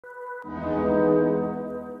I'm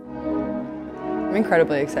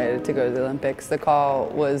incredibly excited to go to the Olympics. The call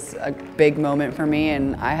was a big moment for me,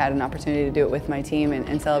 and I had an opportunity to do it with my team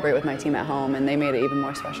and celebrate with my team at home, and they made it even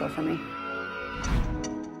more special for me.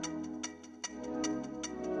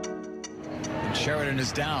 And Sheridan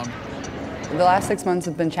is down. The last 6 months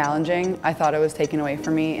have been challenging. I thought it was taken away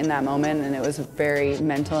from me in that moment, and it was a very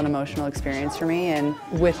mental and emotional experience for me. And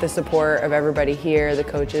with the support of everybody here, the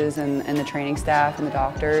coaches and the training staff and the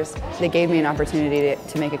doctors, they gave me an opportunity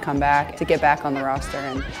to make a comeback, to get back on the roster.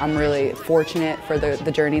 And I'm really fortunate for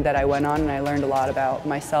the journey that I went on, and I learned a lot about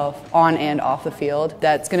myself on and off the field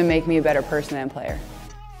that's going to make me a better person and player.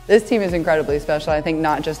 This team is incredibly special. I think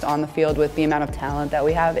not just on the field with the amount of talent that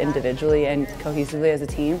we have individually and cohesively as a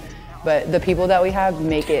team, but the people that we have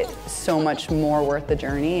make it so much more worth the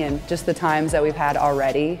journey, and just the times that we've had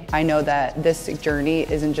already. I know that this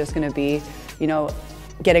journey isn't just going to be,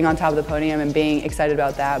 getting on top of the podium and being excited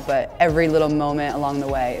about that, but every little moment along the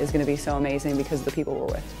way is going to be so amazing because of the people we're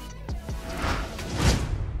with.